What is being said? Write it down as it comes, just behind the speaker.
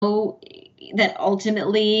that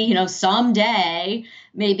ultimately, someday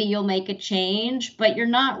maybe you'll make a change, but you're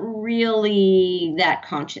not really that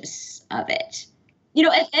conscious of it. And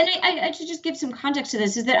I should just give some context to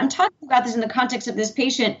this, is that I'm talking about this in the context of this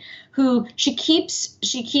patient who she keeps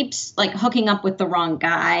like hooking up with the wrong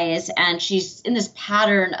guys, and she's in this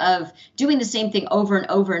pattern of doing the same thing over and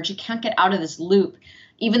over, and she can't get out of this loop,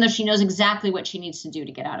 even though she knows exactly what she needs to do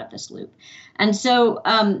to get out of this loop. And so,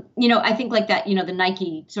 I think like that, the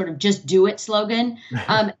Nike sort of just do it slogan,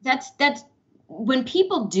 that's when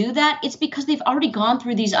people do that, it's because they've already gone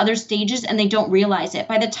through these other stages and they don't realize it.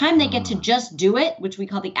 By the time they get to just do it, which we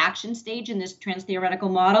call the action stage in this trans-theoretical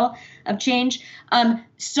model of change,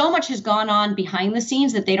 so much has gone on behind the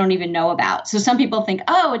scenes that they don't even know about. So some people think,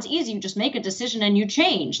 oh, it's easy. You just make a decision and you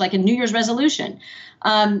change, like a New Year's resolution.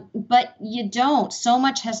 But you don't. So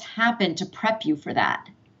much has happened to prep you for that.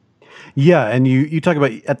 Yeah, and you talk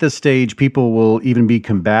about at this stage, people will even be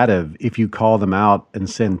combative if you call them out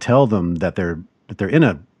and tell them that they're in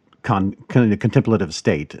a kind of contemplative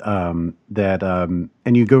state. And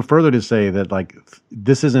you go further to say that like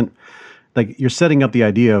this isn't like you're setting up the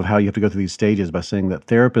idea of how you have to go through these stages by saying that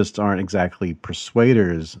therapists aren't exactly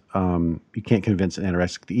persuaders. You can't convince an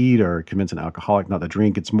anorexic to eat or convince an alcoholic not to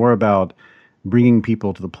drink. It's more about bringing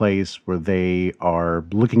people to the place where they are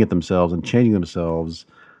looking at themselves and changing themselves.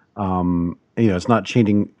 It's not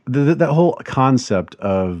changing that whole concept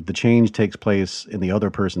of the change takes place in the other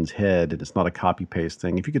person's head and it's not a copy paste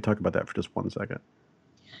thing. If you could talk about that for just 1 second.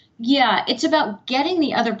 Yeah, it's about getting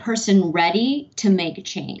the other person ready to make a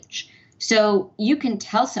change. So you can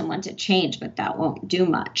tell someone to change, but that won't do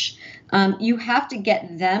much. You have to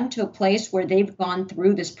get them to a place where they've gone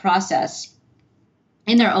through this process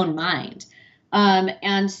in their own mind.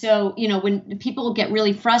 And so, when people get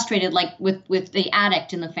really frustrated, like with the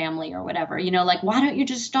addict in the family or whatever, like, why don't you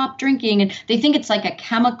just stop drinking? And they think it's like a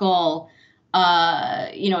chemical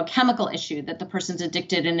issue that the person's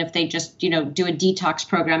addicted. And if they just, do a detox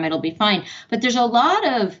program, it'll be fine. But there's a lot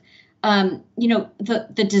of,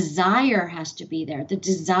 the desire has to be there, the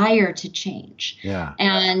desire to change. Yeah.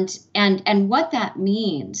 And what that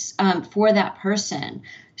means, for that person.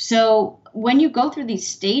 So when you go through these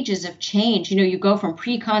stages of change, you go from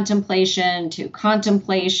pre-contemplation to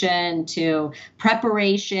contemplation to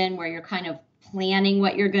preparation, where you're kind of planning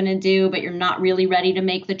what you're going to do, but you're not really ready to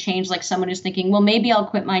make the change. Like someone who's thinking, well, maybe I'll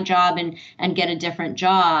quit my job and get a different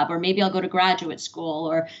job, or maybe I'll go to graduate school,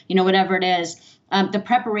 or, whatever it is. The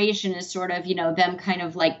preparation is sort of, them kind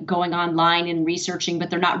of like going online and researching, but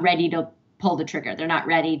they're not ready to pull the trigger. They're not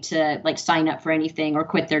ready to like sign up for anything or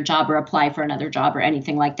quit their job or apply for another job or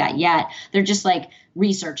anything like that yet. They're just like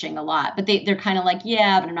researching a lot, but they're kind of like,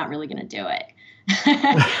 yeah, but I'm not really going to do it.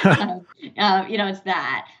 It's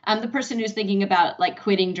that. The person who's thinking about like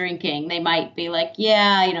quitting drinking, they might be like,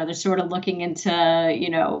 yeah, they're sort of looking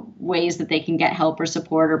into, ways that they can get help or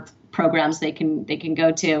support or programs they can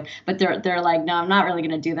go to, but they're like, no, I'm not really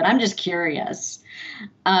going to do that. I'm just curious.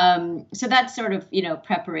 So that's sort of,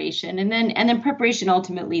 preparation. And then preparation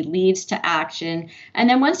ultimately leads to action. And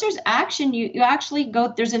then once there's action, you actually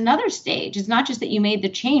go, there's another stage. It's not just that you made the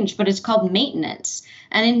change, but it's called maintenance.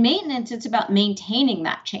 And in maintenance, it's about maintaining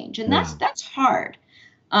that change. And that's hard.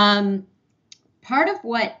 Part of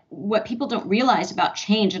what people don't realize about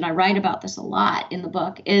change, and I write about this a lot in the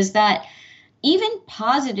book, is that even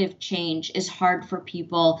positive change is hard for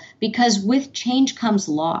people because with change comes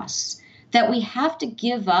loss. That we have to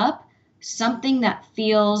give up something that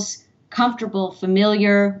feels comfortable,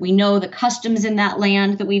 familiar. We know the customs in that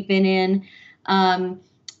land that we've been in.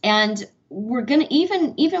 And we're going to,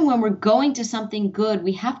 even when we're going to something good,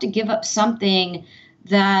 we have to give up something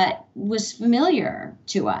that was familiar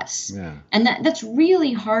to us. Yeah. And that's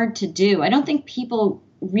really hard to do. I don't think people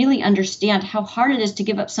really understand how hard it is to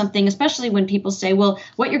give up something, especially when people say, well,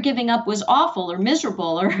 what you're giving up was awful or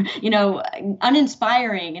miserable or,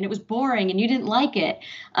 uninspiring, and it was boring and you didn't like it.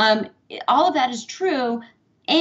 All of that is true,